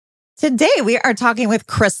Today, we are talking with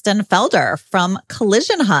Kristen Felder from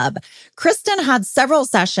Collision Hub. Kristen had several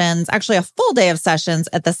sessions, actually a full day of sessions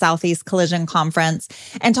at the Southeast Collision Conference,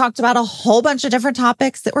 and talked about a whole bunch of different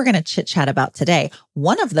topics that we're going to chit-chat about today.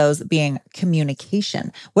 One of those being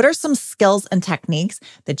communication. What are some skills and techniques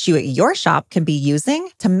that you at your shop can be using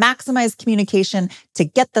to maximize communication to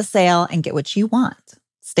get the sale and get what you want?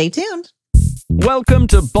 Stay tuned. Welcome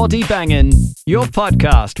to Body Bangin', your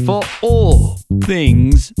podcast for all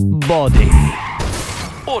things body.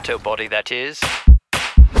 Auto body, that is.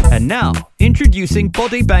 And now, introducing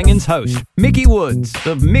Body Bangin's host, Mickey Woods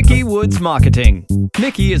of Mickey Woods Marketing.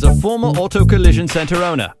 Mickey is a former auto collision center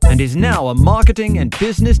owner and is now a marketing and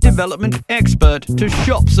business development expert to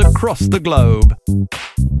shops across the globe.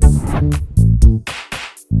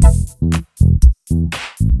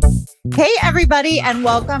 Hey, everybody, and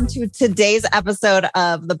welcome to today's episode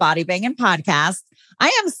of the Body Bangin' Podcast. I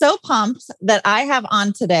am so pumped that I have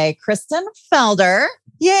on today Kristen Felder.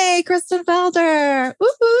 Yay, Kristen Felder.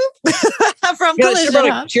 Woo-hoo. From Collision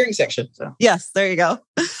Hub. Cheering section. So. Yes, there you go.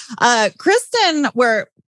 Kristen, we're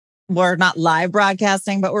not live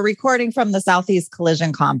broadcasting, but we're recording from the Southeast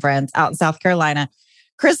Collision Conference out in South Carolina.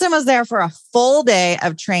 Kristen was there for a full day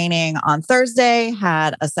of training on Thursday,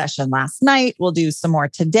 had a session last night. We'll do some more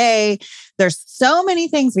today. There's so many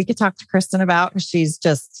things we could talk to Kristen about. She's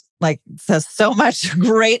just says so much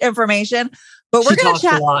great information, but we're going to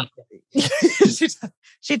chat. A lot.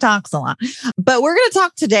 She talks a lot, but we're going to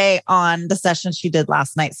talk today on the session she did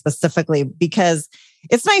last night specifically because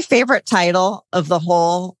it's my favorite title of the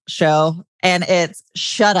whole show. And it's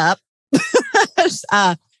Shut Up.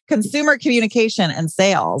 Consumer communication and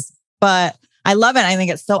sales. But I love it. I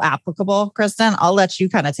think it's so applicable. Kristen, I'll let you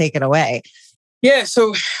kind of take it away. Yeah.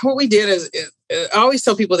 So what we did is I always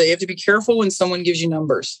tell people that you have to be careful when someone gives you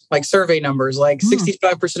numbers, like survey numbers, like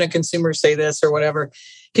 65% of consumers say this or whatever,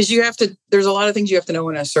 because there's a lot of things you have to know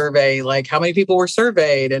in a survey, like how many people were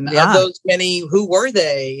surveyed and of those many, who were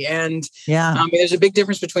they? And there's a big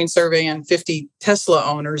difference between surveying 50 Tesla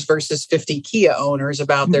owners versus 50 Kia owners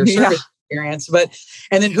about their service experience,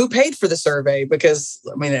 and then who paid for the survey? Because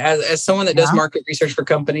I mean, as someone that does market research for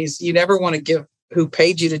companies, you never want to give who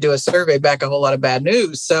paid you to do a survey back a whole lot of bad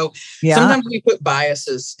news. So sometimes we put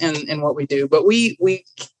biases in what we do. But we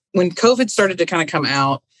when COVID started to kind of come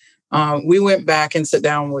out, we went back and sat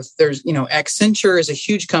down with Accenture is a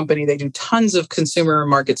huge company. They do tons of consumer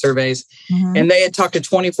market surveys, and they had talked to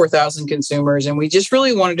 24,000 consumers, and we just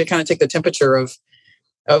really wanted to kind of take the temperature of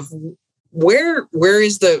where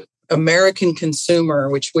is the American consumer,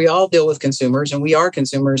 which we all deal with consumers and we are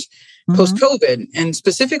consumers post-COVID. And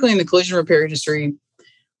specifically in the collision repair industry,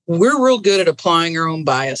 we're real good at applying our own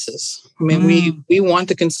biases. I mean, we want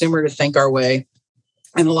the consumer to think our way.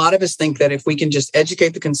 And a lot of us think that if we can just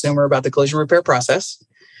educate the consumer about the collision repair process,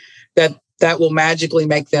 that will magically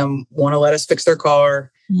make them want to let us fix their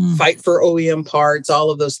car, fight for OEM parts, all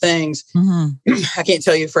of those things. I can't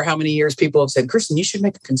tell you for how many years people have said, Kristen, you should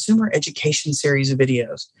make a consumer education series of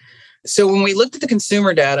videos. So when we looked at the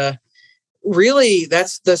consumer data, really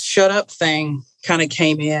that's the shut up thing kind of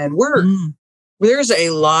came in. There's a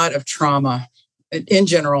lot of trauma in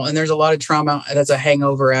general, and there's a lot of trauma that's a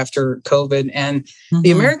hangover after COVID. And the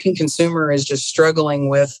American consumer is just struggling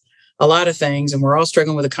with a lot of things, and we're all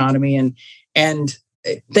struggling with economy, and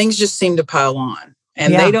things just seem to pile on.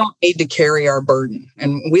 And they don't need to carry our burden.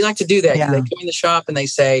 And we like to do that. They come in the shop and they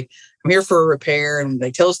say, I'm here for a repair. And they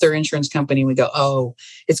tell us their insurance company. And we go, oh,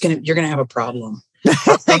 you're going to have a problem.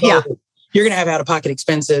 You're going to have out-of-pocket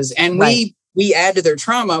expenses. And we add to their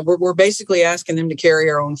trauma. We're basically asking them to carry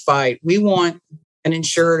our own fight. We want an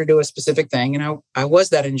insurer to do a specific thing. And I was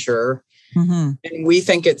that insurer. And we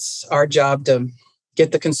think it's our job to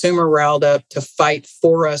get the consumer riled up to fight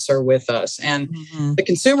for us or with us. And the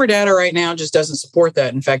consumer data right now just doesn't support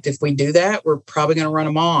that. In fact, if we do that, we're probably going to run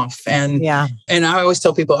them off. And I always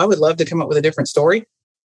tell people, I would love to come up with a different story,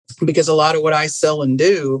 because a lot of what I sell and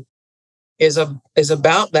do is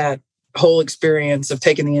about that whole experience of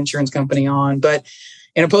taking the insurance company on. But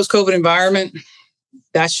in a post-COVID environment,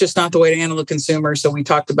 that's just not the way to handle the consumer. So we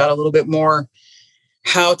talked about a little bit more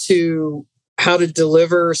how to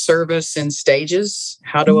deliver service in stages,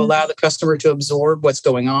 how to allow the customer to absorb what's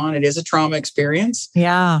going on. It is a trauma experience.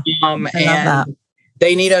 Yeah. And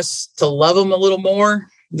they need us to love them a little more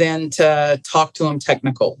than to talk to them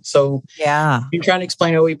technical. So you're trying to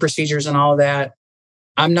explain OE procedures and all of that.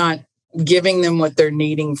 I'm not giving them what they're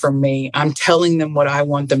needing from me. I'm telling them what I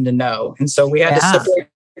want them to know. And so we had to separate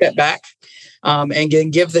that back and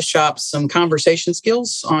give the shop some conversation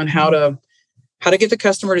skills on how to get the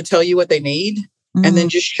customer to tell you what they need, and then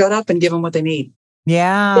just shut up and give them what they need.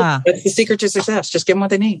 Yeah. That's the secret to success. Just give them what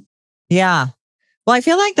they need. Yeah. Well, I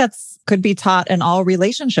feel like could be taught in all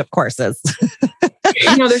relationship courses.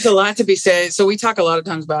 There's a lot to be said. So we talk a lot of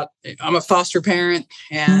times about, I'm a foster parent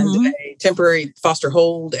and a temporary foster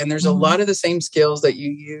hold. And there's a lot of the same skills that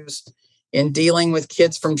you use in dealing with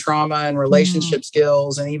kids from trauma and relationship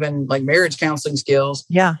skills and even like marriage counseling skills.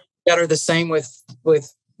 Yeah. That are the same with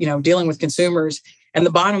dealing with consumers. And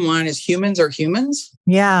the bottom line is humans are humans.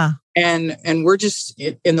 Yeah. And we're just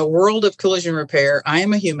in the world of collision repair. I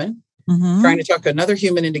am a human trying to talk another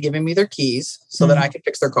human into giving me their keys so that I can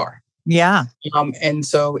fix their car. Yeah. And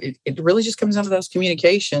so it really just comes down to those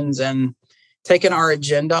communications and taking our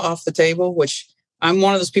agenda off the table, which I'm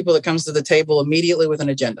one of those people that comes to the table immediately with an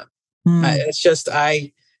agenda. It's just,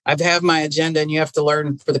 I have my agenda, and you have to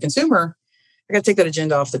learn for the consumer. I got to take that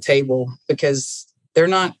agenda off the table because they're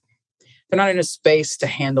not in a space to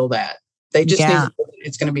handle that. They just need to know that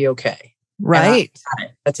it's going to be okay. Right.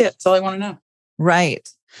 That's it. That's all I want to know. Right.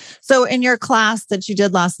 So in your class that you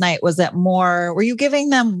did last night, were you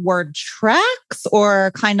giving them word tracks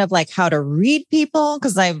or kind of like how to read people?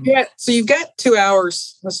 So you've got 2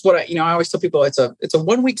 hours. That's what I always tell people. It's a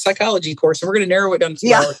 1 week psychology course, and we're going to narrow it down to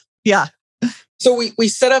 2 hours. Yeah. So we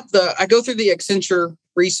set up I go through the Accenture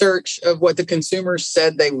research of what the consumers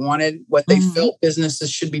said they wanted, what they felt businesses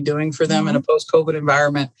should be doing for them in a post-COVID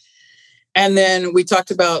environment. And then we talked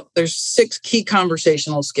about there's 6 key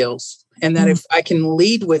conversational skills. And that if I can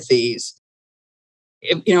lead with these,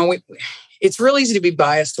 it's real easy to be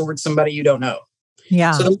biased towards somebody you don't know.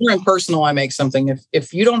 Yeah. So the more impersonal I make something,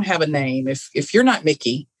 if you don't have a name, if you're not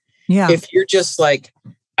Mickey, if you're just like,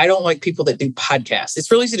 I don't like people that do podcasts. It's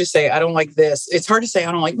real easy to say, I don't like this. It's hard to say,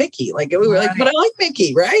 I don't like Mickey. Like, we're like, but I like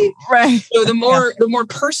Mickey, right? Right. So the more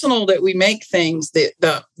personal that we make things,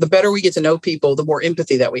 the better we get to know people, the more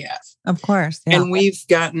empathy that we have. Of course. Yeah. And we've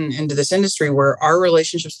gotten into this industry where our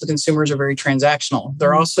relationships with the consumers are very transactional.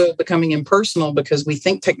 They're also becoming impersonal because we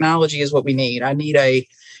think technology is what we need. I need a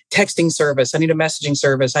texting service. I need a messaging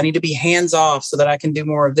service. I need to be hands off so that I can do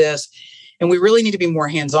more of this. And we really need to be more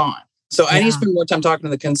hands on. So I need to spend more time talking to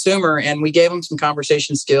the consumer, and we gave them some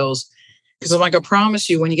conversation skills because I'm like, I promise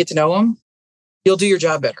you, when you get to know them, you'll do your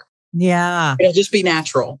job better. Yeah. It'll just be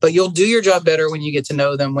natural, but you'll do your job better when you get to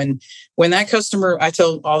know them. When that customer, I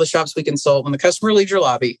tell all the shops we consult, when the customer leaves your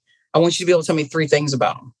lobby, I want you to be able to tell me 3 things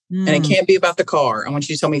about them. And it can't be about the car. I want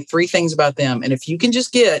you to tell me 3 things about them. And if you can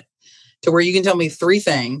just get to where you can tell me 3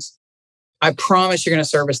 things, I promise you're going to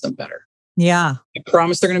service them better. Yeah. I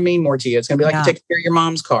promise they're going to mean more to you. It's going to be like taking care of your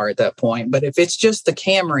mom's car at that point. But if it's just the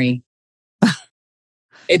Camry,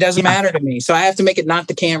 it doesn't matter to me. So I have to make it not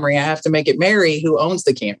the Camry. I have to make it Mary who owns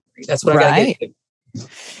the Camry. That's what I got to get to.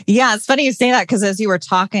 Yeah, it's funny you say that because as you were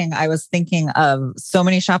talking, I was thinking of so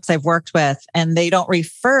many shops I've worked with, and they don't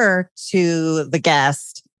refer to the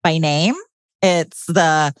guest by name. It's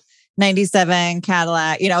the 97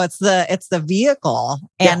 Cadillac, it's the vehicle.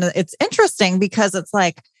 And it's interesting because it's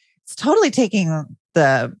like, it's totally taking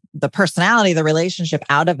the personality, the relationship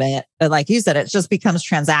out of it. But like you said, it just becomes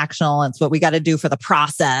transactional. It's what we got to do for the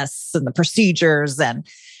process and the procedures. And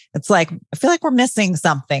it's like, I feel like we're missing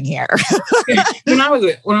something here. When I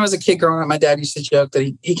was a kid growing up, my dad used to joke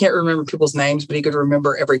that he can't remember people's names, but he could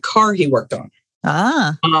remember every car he worked on.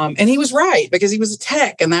 And he was right because he was a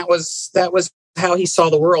tech, and that was how he saw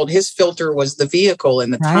the world. His filter was the vehicle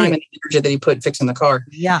and the time and energy that he put in fixing the car.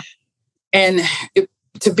 Yeah. And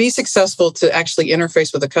to be successful, to actually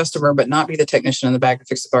interface with a customer, but not be the technician in the back to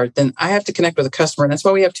fix the car, then I have to connect with a customer. And that's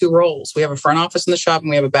why we have 2 roles. We have a front office in the shop and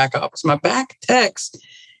we have a back office. My back techs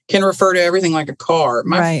can refer to everything like a car.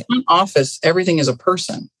 My front office, everything is a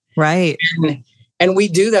person. Right. And we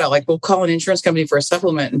do that. Like, we'll call an insurance company for a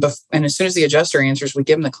supplement. And as soon as the adjuster answers, we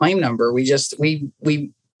give them the claim number. We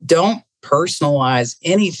don't personalize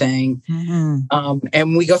anything.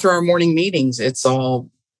 And we go through our morning meetings. It's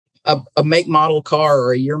all a make model car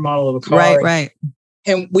or a year model of a car. Right.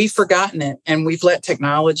 And we've forgotten it. And we've let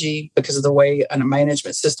technology, because of the way a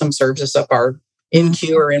management system serves us up our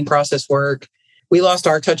in-queue or in-process work, we lost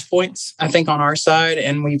our touch points, I think, on our side,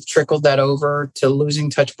 and we've trickled that over to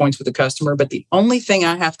losing touch points with the customer. But the only thing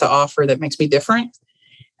I have to offer that makes me different,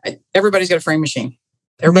 everybody's got a frame machine.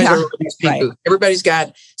 Everybody's got a paint booth. Everybody's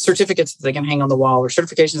got certificates that they can hang on the wall or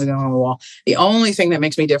certifications that can hang on the wall. The only thing that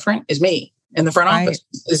makes me different is me. In the front office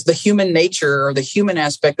is the human nature or the human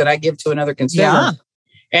aspect that I give to another consumer. Yeah.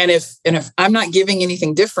 And if I'm not giving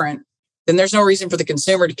anything different, then there's no reason for the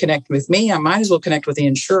consumer to connect with me. I might as well connect with the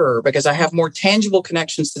insurer because I have more tangible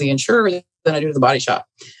connections to the insurer than I do to the body shop.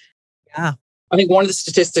 Yeah. I think one of the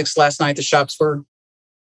statistics last night the shops were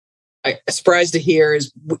surprised to hear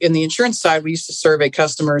is in the insurance side, we used to survey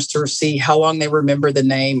customers to see how long they remember the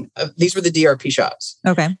name. These were the DRP shops.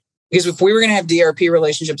 Okay. Because if we were going to have DRP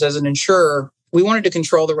relationships as an insurer, we wanted to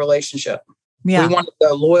control the relationship. Yeah. We wanted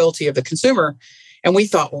the loyalty of the consumer. And we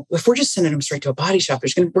thought, well, if we're just sending them straight to a body shop, we're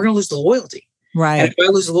going to lose the loyalty. Right. And if I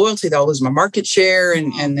lose the loyalty, they'll lose my market share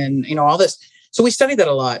and then, all this. So we studied that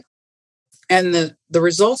a lot. And the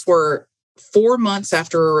results were 4 months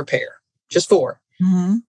after a repair, just 4.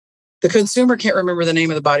 Mm-hmm. The consumer can't remember the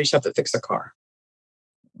name of the body shop that fixed their car.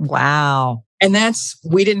 Wow. And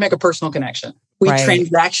we didn't make a personal connection. We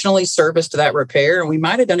transactionally serviced that repair, and we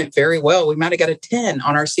might have done it very well. We might have got a 10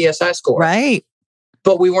 on our CSI score. Right.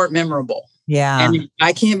 But we weren't memorable. Yeah. And if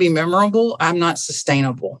I can't be memorable, I'm not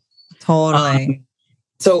sustainable. Totally.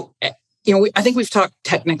 So, I think we've talked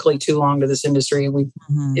technically too long to this industry.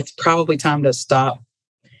 It's probably time to stop.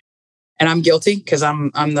 And I'm guilty because I'm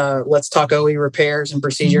the let's talk OE repairs and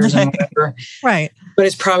procedures and whatever. Right. But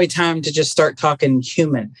it's probably time to just start talking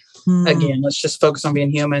human again. Let's just focus on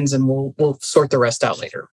being humans, and we'll sort the rest out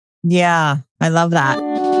later. Yeah, I love that.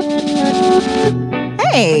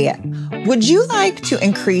 Hey, would you like to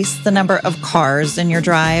increase the number of cars in your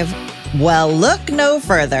drive? Well, look no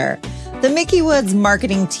further. The Mickey Woods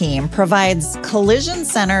marketing team provides collision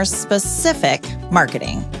center specific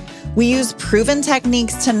marketing. We use proven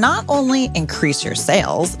techniques to not only increase your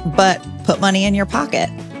sales, but put money in your pocket.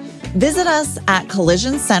 Visit us at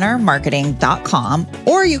collisioncentermarketing.com,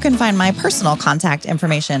 or you can find my personal contact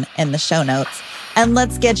information in the show notes. And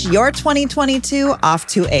let's get your 2022 off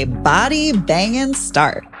to a body banging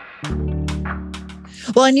start.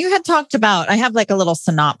 Well, and you had talked about, I have like a little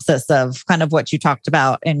synopsis of kind of what you talked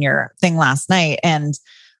about in your thing last night. And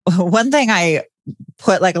one thing I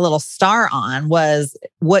put like a little star on was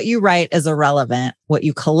what you write is irrelevant. What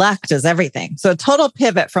you collect is everything. So a total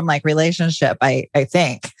pivot from like relationship, I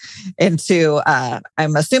think, into,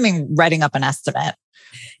 I'm assuming writing up an estimate.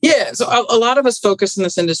 Yeah. So a lot of us focus in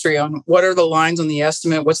this industry on what are the lines on the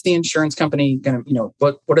estimate? What's the insurance company going to,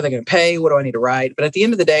 what are they going to pay? What do I need to write? But at the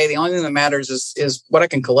end of the day, the only thing that matters is what I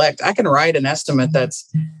can collect. I can write an estimate that's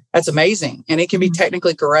amazing, and it can be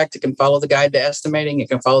technically correct. It can follow the guide to estimating. It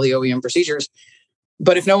can follow the OEM procedures.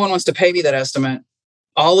 But if no one wants to pay me that estimate,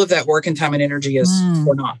 all of that work and time and energy is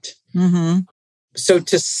for naught. Mm-hmm. So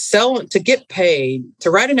to get paid, to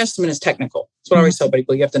write an estimate is technical. That's what I always tell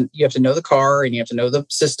people. You have to know the car, and you have to know the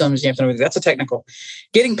systems. You have to know that's a technical.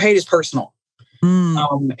 Getting paid is personal.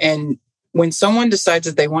 And when someone decides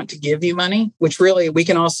that they want to give you money, which really we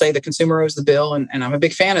can all say the consumer owes the bill, and I'm a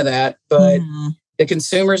big fan of that, but the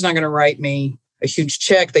consumer is not going to write me a huge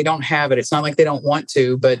check. They don't have it. It's not like they don't want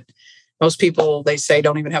to, but most people, they say,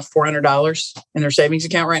 don't even have $400 in their savings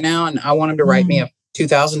account right now. And I want them to write me a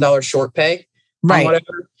 $2,000 short pay. Right.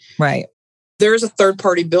 Whatever. Right. There's a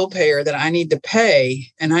third-party bill payer that I need to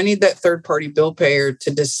pay. And I need that third-party bill payer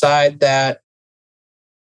to decide that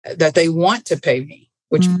they want to pay me,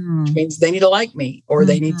 which means they need to like me, or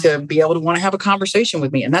they need to be able to want to have a conversation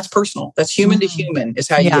with me. And that's personal. That's human to human is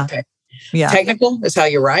how you get paid. Yeah. Technical is how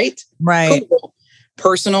you write. Right. Cool.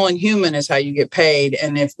 Personal and human is how you get paid.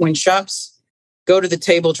 And when shops go to the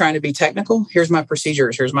table trying to be technical, here's my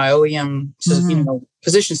procedures, here's my OEM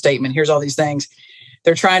position statement, here's all these things.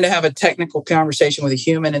 They're trying to have a technical conversation with a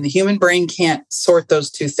human, and the human brain can't sort those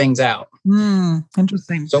two things out.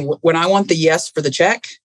 Interesting. So when I want the yes for the check,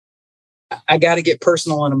 I got to get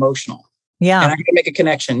personal and emotional. Yeah. And I got to make a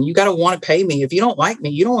connection. You got to want to pay me. If you don't like me,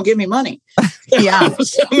 you don't want to give me money. Yeah.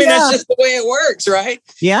 So, that's just the way it works, right?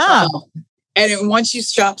 Yeah. And once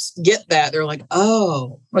shops get that, they're like,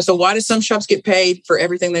 oh, so why do some shops get paid for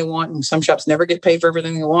everything they want and some shops never get paid for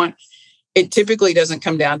everything they want? It typically doesn't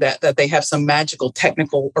come down to that they have some magical,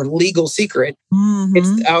 technical, or legal secret.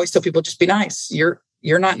 I always tell people, just be nice. You're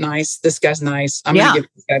not nice. This guy's nice. I'm going to give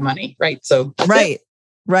this guy money. Right. So right.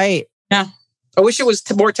 Yeah. I wish it was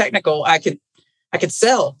more technical. I could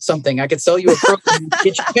sell something. I could sell you a program,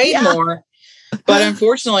 get you paid more. But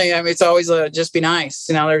unfortunately, it's always just be nice.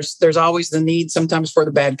 There's always the need sometimes for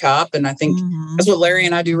the bad cop. And I think that's what Larry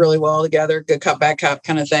and I do really well together. Good cop, bad cop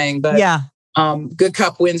kind of thing. But good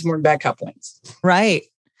cop wins more than bad cop wins. Right.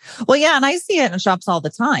 Well, yeah. And I see it in shops all the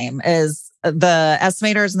time is the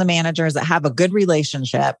estimators and the managers that have a good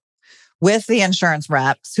relationship with the insurance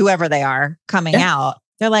reps, whoever they are coming out.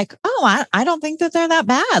 They're like, oh, I don't think that they're that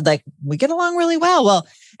bad. Like we get along really well. Well,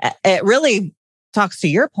 it really talks to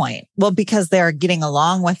your point. Well, because they're getting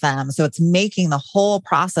along with them. So it's making the whole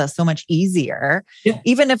process so much easier. Yeah.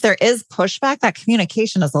 Even if there is pushback, that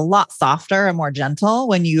communication is a lot softer and more gentle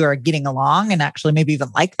when you are getting along and actually maybe even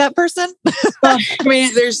like that person. Well,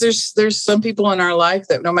 there's some people in our life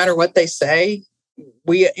that no matter what they say,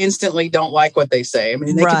 we instantly don't like what they say. I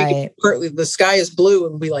mean, they could be the sky is blue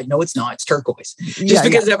and be like, no, it's not. It's turquoise. Just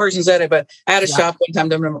because that person said it. But I had a shop one time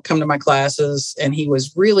to come to my classes, and he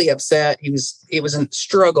was really upset. It was a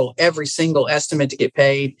struggle, every single estimate to get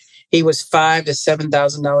paid. He was $5,000 to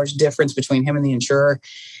 $7,000 difference between him and the insurer.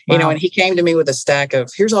 Wow. You know, and he came to me with a stack of,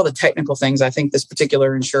 here's all the technical things I think this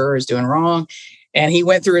particular insurer is doing wrong. And he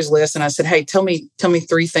went through his list, and I said, hey, tell me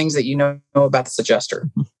 3 things that you know about this adjuster.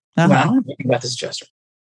 I don't know anything about this adjuster.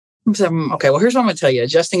 I said, okay, well, here's what I'm going to tell you.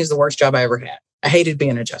 Adjusting is the worst job I ever had. I hated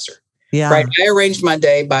being an adjuster. Yeah. Right. I arranged my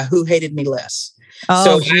day by who hated me less.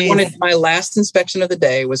 So I wanted my last inspection of the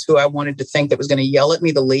day was who I wanted to think that was going to yell at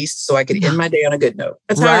me the least so I could end my day on a good note.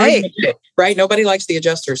 That's how I arranged my day, right? Nobody likes the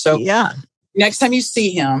adjuster. So next time you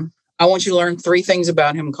see him, I want you to learn 3 things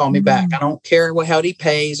about him and call me back. I don't care how he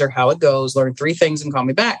pays or how it goes. Learn 3 things and call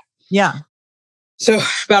me back. Yeah. So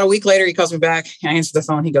about a week later, he calls me back. I answer the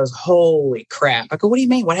phone. He goes, holy crap. I go, what do you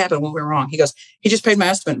mean? What happened? What went wrong? He goes, he just paid my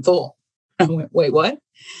estimate in full. I went, wait, what?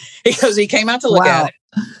 He goes, he came out to look at it.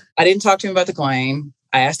 I didn't talk to him about the claim.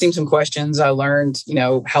 I asked him some questions. I learned,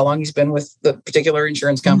 how long he's been with the particular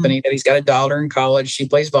insurance company, that he's got a daughter in college. She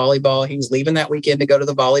plays volleyball. He was leaving that weekend to go to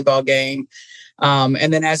the volleyball game.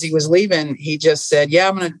 And then as he was leaving, he just said, yeah,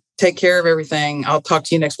 I'm going to take care of everything. I'll talk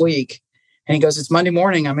to you next week. And he goes, it's Monday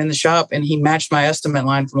morning. I'm in the shop. And he matched my estimate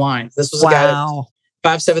line for line. This was a guy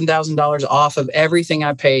 $5,000, $7,000 off of everything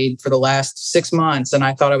I paid for the last 6 months. And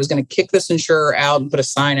I thought I was going to kick this insurer out and put a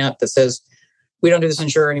sign up that says, we don't do this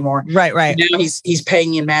insurer anymore. Right. And now he's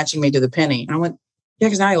paying you and matching me to the penny. And I went, yeah,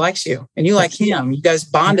 because now he likes you and you like him. You guys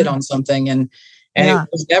bonded on something. And it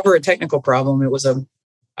was never a technical problem. It was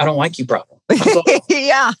I don't like you problem.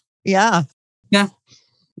 Yeah.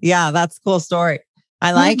 That's a cool story.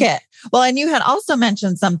 I like it. Well, and you had also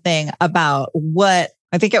mentioned something about what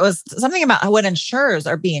insurers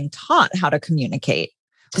are being taught how to communicate.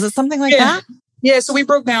 Was it something like that? Yeah. So we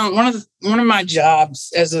broke down one of my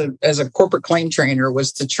jobs as a corporate claim trainer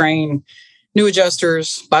was to train new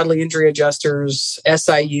adjusters, bodily injury adjusters,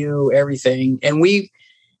 SIU, everything. And we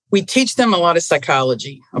teach them a lot of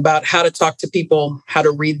psychology about how to talk to people, how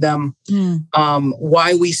to read them.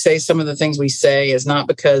 Why we say some of the things we say is not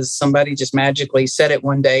because somebody just magically said it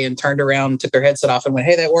one day and turned around and took their headset off and went,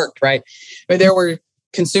 hey, that worked, right? I mean, there were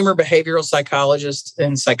consumer behavioral psychologists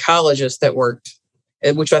and psychologists that worked,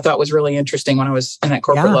 which I thought was really interesting when I was in that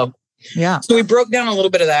corporate level. Yeah. So we broke down a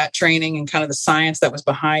little bit of that training and kind of the science that was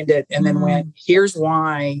behind it. And then went, here's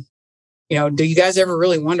why. Do you guys ever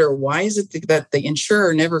really wonder why is it that the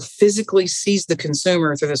insurer never physically sees the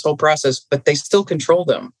consumer through this whole process, but they still control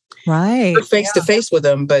them? Right. We're face to face with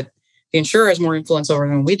them, but the insurer has more influence over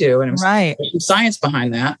them than we do. And it was some science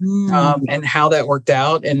behind that and how that worked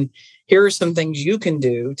out. And here are some things you can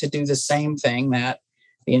do to do the same thing that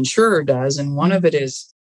the insurer does. And one of it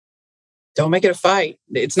is don't make it a fight.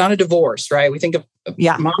 It's not a divorce, right? We think of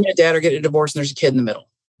mom and dad are getting a divorce and there's a kid in the middle.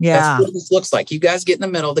 Yeah. That's what this looks like. You guys get in the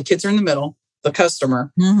middle. The kids are in the middle. The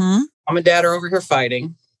customer. Mom and dad are over here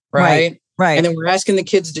fighting. Right. And then we're asking the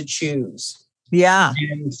kids to choose. Yeah.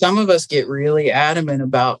 And some of us get really adamant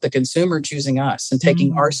about the consumer choosing us and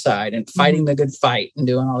taking our side and fighting the good fight and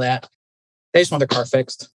doing all that. They just want their car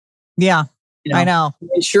fixed. Yeah. I know. The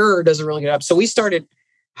insurer does a really good job. So we started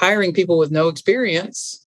hiring people with no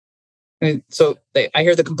experience. And so I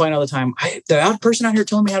hear the complaint all the time. The person out here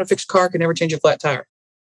telling me how to fix a car could never change a flat tire.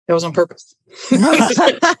 That was on purpose.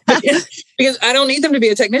 Because I don't need them to be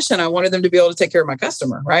a technician. I wanted them to be able to take care of my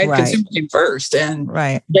customer, right? Consumer came first. And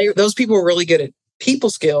those people were really good at people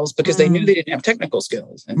skills because they knew they didn't have technical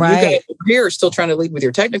skills. And you guys here are still trying to lead with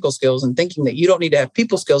your technical skills and thinking that you don't need to have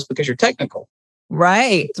people skills because you're technical.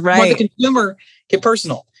 Right. Want the consumer, get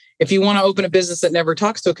personal. If you want to open a business that never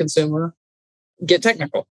talks to a consumer, get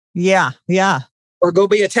technical. Yeah. Or go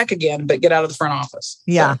be a tech again, but get out of the front office.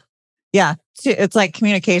 Yeah. So. Yeah. It's like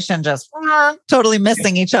communication just totally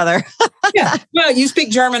missing each other. Well, you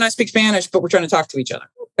speak German, I speak Spanish, but we're trying to talk to each other.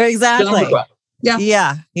 Exactly.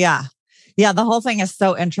 Yeah. The whole thing is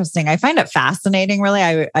so interesting. I find it fascinating,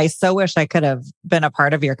 really. I so wish I could have been a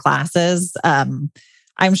part of your classes.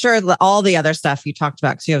 I'm sure all the other stuff you talked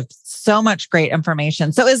about, because you have so much great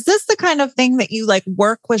information. So is this the kind of thing that you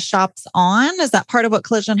work with shops on? Is that part of what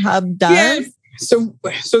Collision Hub does? Yeah. So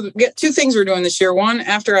get 2 things we're doing this year. One,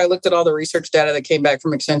 after I looked at all the research data that came back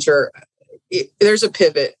from Accenture, there's a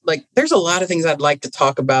pivot. There's a lot of things I'd like to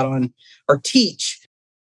talk about on or teach,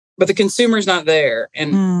 but the consumer's not there.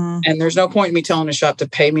 And there's no point in me telling a shop to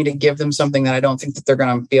pay me to give them something that I don't think that they're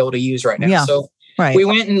going to be able to use right now. Yeah. So Right. We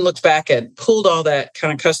went and looked back at, pulled all that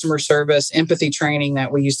kind of customer service, empathy training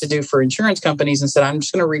that we used to do for insurance companies and said, I'm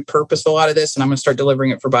just going to repurpose a lot of this and I'm going to start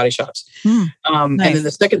delivering it for body shops. Nice. And then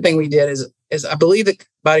the second thing we did is I believe that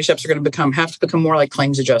body shops are going to have to become more like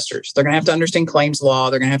claims adjusters. They're going to have to understand claims law.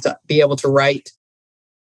 They're going to have to be able to write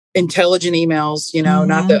intelligent emails,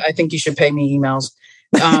 not that I think you should pay me emails.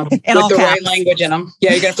 With the right language in them.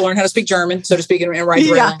 Yeah, you're going to have to learn how to speak German, so to speak, and write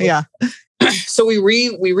the right language. Yeah. So we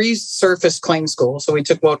resurfaced claim school. So we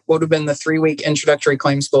took what would have been the 3-week introductory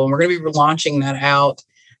claim school, and we're going to be launching that out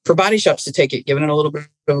for body shops to take it, giving it a little bit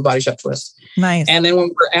of a body shop twist. Nice. And then when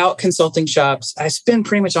we're out consulting shops, I spend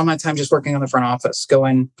pretty much all my time just working on the front office,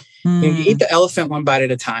 going, you eat the elephant one bite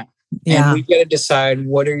at a time. Yeah. And we've got to decide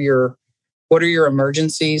what are your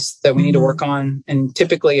emergencies that we need to work on. And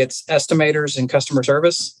typically it's estimators and customer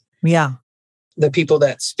service. Yeah. The people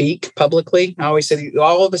that speak publicly. I always say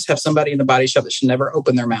all of us have somebody in the body shop that should never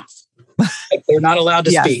open their mouth. Like they're not allowed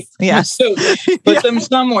to speak. Yeah. So put them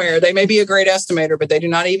somewhere. They may be a great estimator, but they do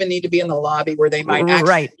not even need to be in the lobby where they might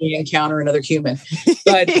actually encounter another human.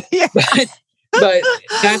 But but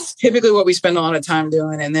that's typically what we spend a lot of time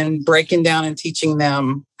doing, and then breaking down and teaching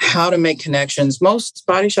them how to make connections. Most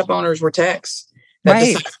body shop owners were techs that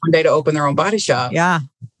decided one day to open their own body shop. Yeah.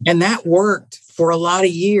 And that worked for a lot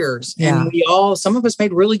of years. Yeah. And some of us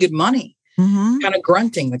made really good money, kind of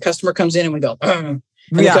grunting. The customer comes in and we go, and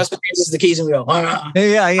the customer gives us the keys and we go,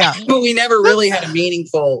 Yeah. But we never really had a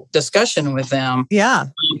meaningful discussion with them. Yeah.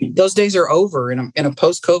 Those days are over. In a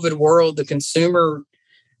post-COVID world, the consumer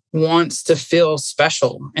wants to feel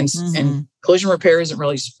special, and collision repair isn't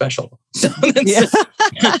really special.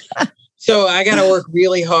 So I got to work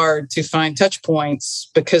really hard to find touch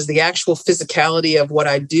points, because the actual physicality of what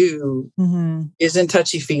I do isn't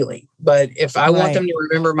touchy-feely. But if I want them to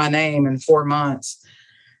remember my name in 4 months,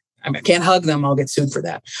 I can't hug them. I'll get sued for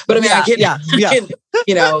that. But I mean,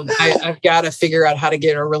 I've got to figure out how to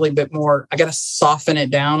get a really bit more. I got to soften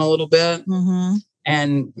it down a little bit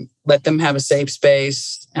and let them have a safe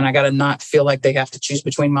space. And I got to not feel like they have to choose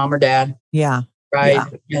between mom or dad. Yeah. Right.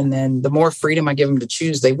 Yeah. And then the more freedom I give them to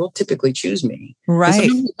choose, they will typically choose me. Right.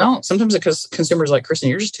 Sometimes they don't. Sometimes because consumers like, Kristen,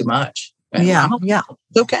 you're just too much. And yeah.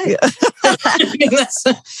 It's okay.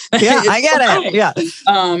 I get it. Yeah.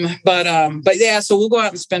 But yeah, so we'll go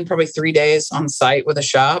out and spend probably 3 days on site with a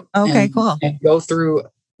shop. Okay, cool. And go through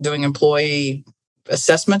doing employee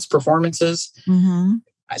assessments, performances.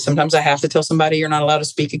 Sometimes I have to tell somebody you're not allowed to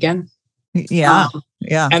speak again. Yeah.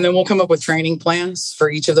 And then we'll come up with training plans for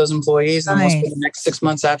each of those employees. And we'll spend the next 6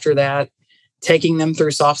 months after that taking them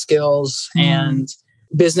through soft skills and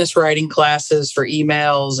business writing classes for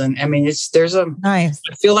emails. And I mean, I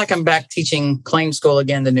feel like I'm back teaching claim school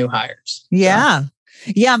again to new hires. Yeah.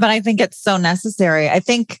 So. Yeah. But I think it's so necessary. I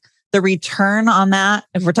think the return on that,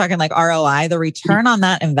 if we're talking like ROI, the return on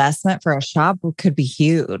that investment for a shop could be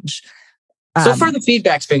huge. So far, the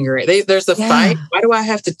feedback's been great. There's the fight. Why do I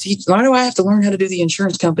have to teach? Why do I have to learn how to do the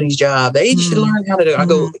insurance company's job? They should learn how to do it. I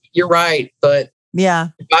go, you're right. But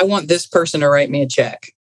if I want this person to write me a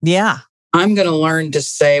check, I'm going to learn to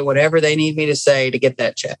say whatever they need me to say to get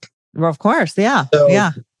that check. Well, of course. Yeah.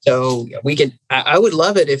 So we could, I would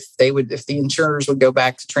love it if the insurers would go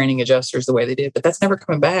back to training adjusters the way they did, but that's never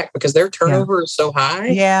coming back because their turnover is so high.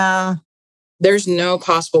 Yeah. There's no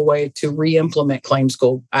possible way to re-implement claim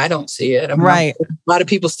school. I don't see it. Right. A lot of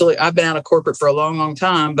people still, I've been out of corporate for a long, long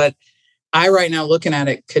time, but I right now looking at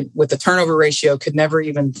it with the turnover ratio could never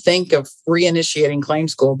even think of reinitiating claim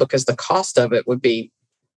school because the cost of it would be,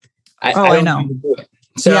 I don't know how to do it.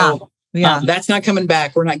 So that's not coming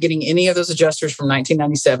back. We're not getting any of those adjusters from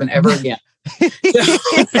 1997 ever again.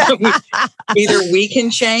 Either we can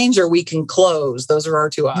change or we can close. Those are our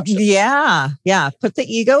two options. Yeah. Put the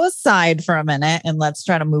ego aside for a minute and let's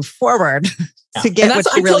try to move forward to get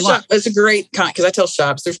what you really want. It's a great because I tell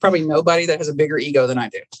shops there's probably nobody that has a bigger ego than I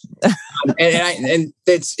do, and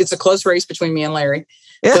it's a close race between me and Larry.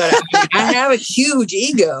 But I have a huge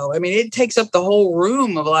ego. I mean, it takes up the whole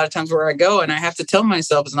room of a lot of times where I go, and I have to tell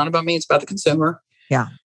myself it's not about me; it's about the consumer. Yeah,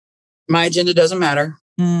 my agenda doesn't matter.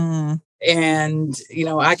 And,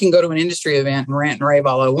 I can go to an industry event and rant and rave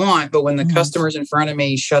all I want, but when the customer's in front of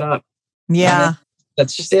me, shut up. Yeah.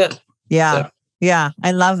 That's just it. Yeah. So. Yeah.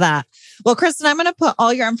 I love that. Well, Kristen, I'm going to put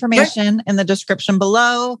all your information in the description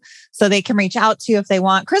below so they can reach out to you if they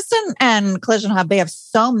want. Kristen and Collision Hub, they have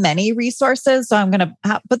so many resources. So I'm going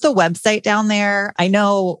to put the website down there. I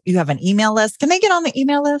know you have an email list. Can they get on the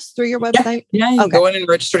email list through your website? Yeah, you can go in and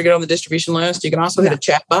register to get on the distribution list. You can also hit a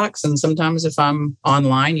chat box. And sometimes if I'm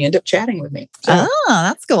online, you end up chatting with me. So,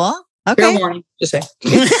 that's cool. Okay. Good morning. Just say.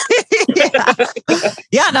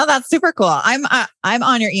 Yeah, no, that's super cool. I'm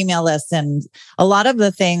on your email list, and a lot of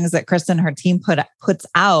the things that Kristen and her team puts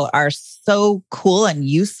out are so cool and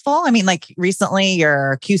useful. I mean, like recently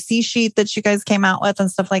your QC sheet that you guys came out with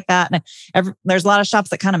and stuff like that. And there's a lot of shops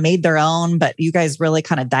that kind of made their own, but you guys really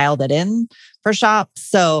kind of dialed it in for shops.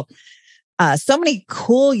 So many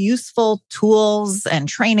cool, useful tools and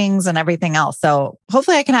trainings and everything else. So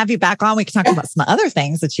hopefully I can have you back on. We can talk about some other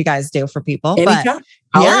things that you guys do for people. Anytime.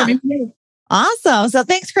 Awesome. So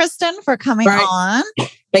thanks, Kristen, for coming on.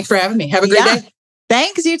 Thanks for having me. Have a great day.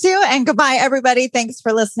 Thanks, you too. And goodbye, everybody. Thanks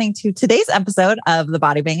for listening to today's episode of the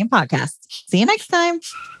Body Banging Podcast. See you next time.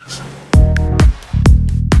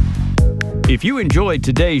 If you enjoyed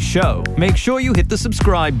today's show, make sure you hit the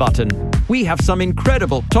subscribe button. We have some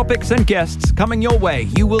incredible topics and guests coming your way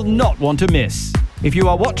you will not want to miss. If you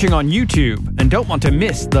are watching on YouTube and don't want to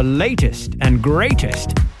miss the latest and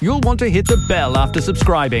greatest, you'll want to hit the bell after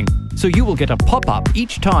subscribing, so you will get a pop-up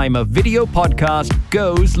each time a video podcast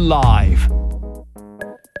goes live.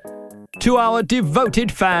 To our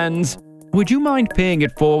devoted fans, would you mind paying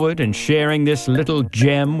it forward and sharing this little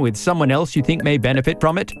gem with someone else you think may benefit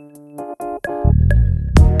from it?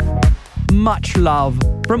 Much love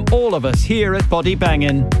from all of us here at Body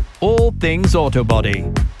Bangin', all things auto body.